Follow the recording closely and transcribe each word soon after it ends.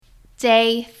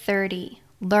Day 30,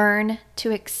 learn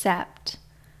to accept.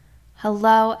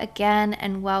 Hello again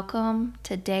and welcome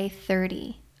to day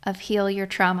 30 of Heal Your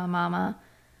Trauma, Mama.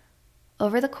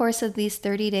 Over the course of these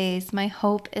 30 days, my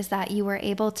hope is that you are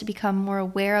able to become more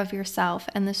aware of yourself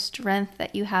and the strength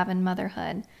that you have in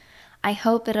motherhood. I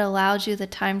hope it allows you the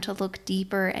time to look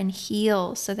deeper and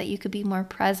heal so that you could be more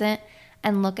present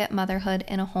and look at motherhood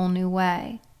in a whole new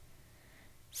way.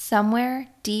 Somewhere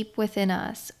deep within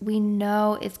us, we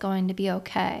know it's going to be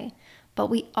okay, but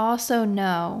we also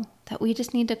know that we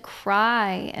just need to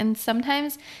cry, and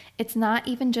sometimes it's not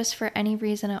even just for any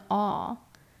reason at all.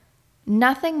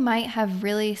 Nothing might have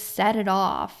really set it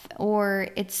off, or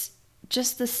it's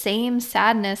just the same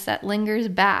sadness that lingers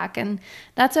back, and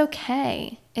that's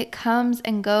okay. It comes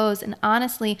and goes, and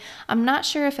honestly, I'm not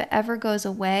sure if it ever goes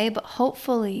away, but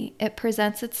hopefully it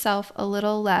presents itself a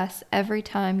little less every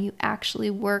time you actually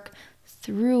work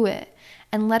through it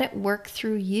and let it work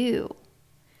through you.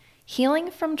 Healing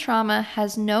from trauma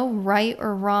has no right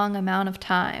or wrong amount of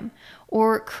time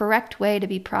or correct way to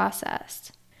be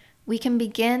processed. We can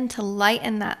begin to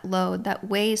lighten that load that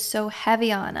weighs so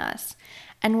heavy on us,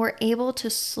 and we're able to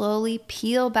slowly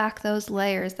peel back those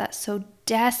layers that so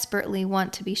desperately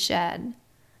want to be shed.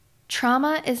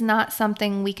 Trauma is not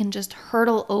something we can just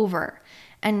hurdle over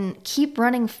and keep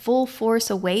running full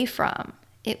force away from.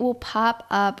 It will pop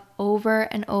up over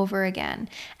and over again,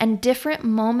 and different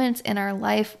moments in our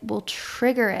life will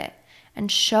trigger it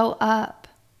and show up.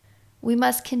 We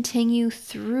must continue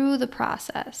through the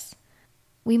process.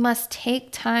 We must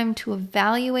take time to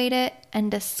evaluate it and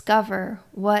discover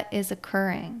what is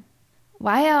occurring.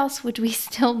 Why else would we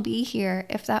still be here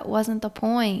if that wasn't the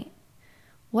point?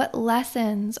 What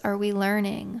lessons are we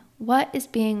learning? What is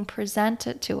being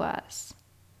presented to us?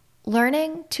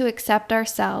 Learning to accept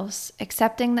ourselves,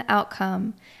 accepting the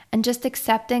outcome, and just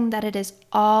accepting that it is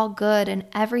all good and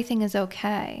everything is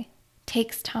okay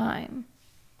takes time.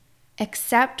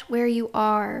 Accept where you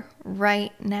are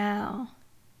right now.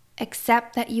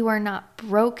 Accept that you are not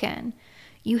broken,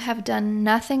 you have done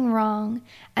nothing wrong,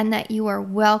 and that you are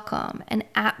welcome and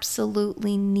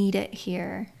absolutely needed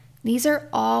here. These are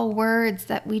all words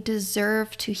that we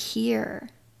deserve to hear.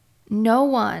 No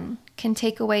one can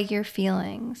take away your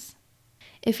feelings.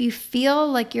 If you feel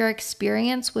like your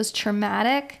experience was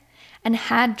traumatic and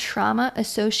had trauma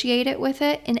associated with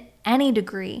it in any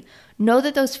degree, know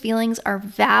that those feelings are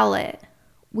valid.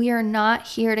 We are not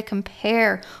here to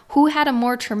compare who had a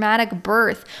more traumatic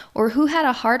birth or who had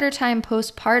a harder time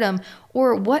postpartum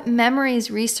or what memories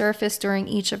resurfaced during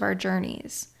each of our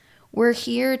journeys. We're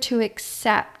here to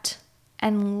accept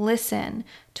and listen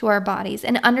to our bodies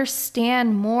and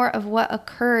understand more of what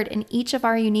occurred in each of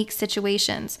our unique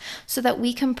situations so that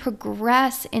we can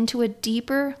progress into a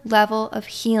deeper level of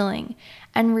healing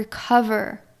and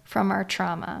recover from our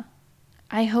trauma.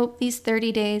 I hope these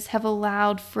 30 days have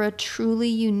allowed for a truly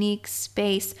unique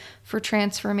space for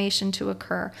transformation to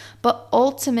occur, but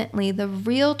ultimately the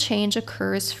real change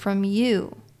occurs from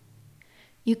you.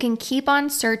 You can keep on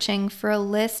searching for a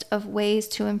list of ways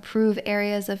to improve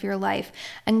areas of your life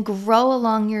and grow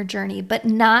along your journey, but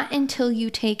not until you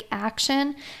take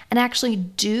action and actually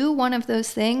do one of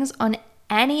those things on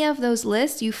any of those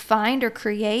lists you find or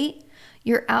create.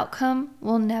 Your outcome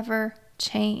will never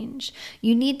change.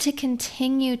 You need to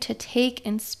continue to take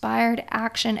inspired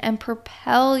action and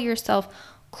propel yourself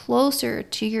closer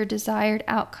to your desired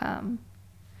outcome.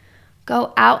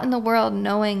 Go out in the world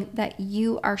knowing that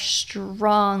you are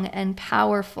strong and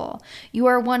powerful. You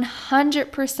are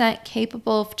 100%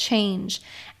 capable of change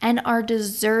and are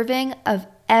deserving of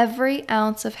every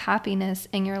ounce of happiness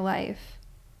in your life.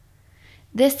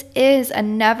 This is a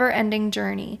never-ending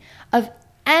journey of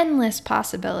endless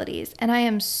possibilities, and I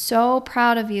am so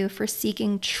proud of you for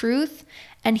seeking truth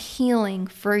and healing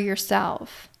for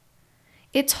yourself.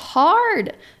 It's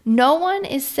hard. No one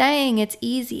is saying it's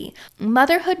easy.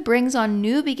 Motherhood brings on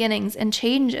new beginnings and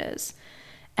changes,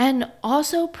 and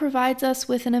also provides us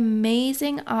with an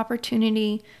amazing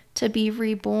opportunity to be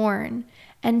reborn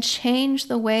and change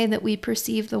the way that we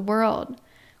perceive the world.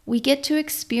 We get to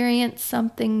experience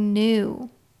something new.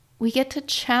 We get to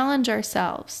challenge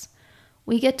ourselves.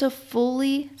 We get to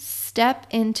fully step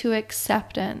into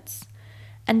acceptance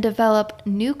and develop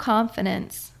new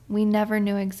confidence we never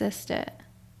knew existed.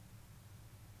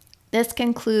 This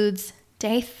concludes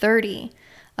day 30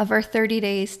 of our 30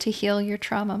 days to heal your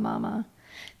trauma, Mama.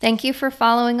 Thank you for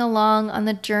following along on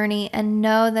the journey, and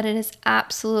know that it is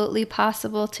absolutely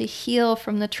possible to heal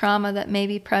from the trauma that may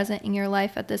be present in your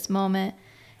life at this moment.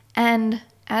 And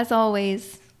as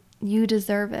always, you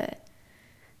deserve it.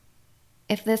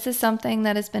 If this is something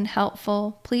that has been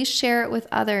helpful, please share it with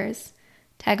others.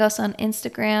 Tag us on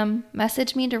Instagram,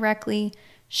 message me directly,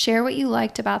 share what you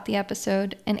liked about the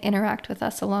episode, and interact with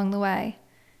us along the way.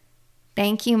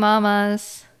 Thank you,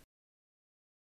 mamas.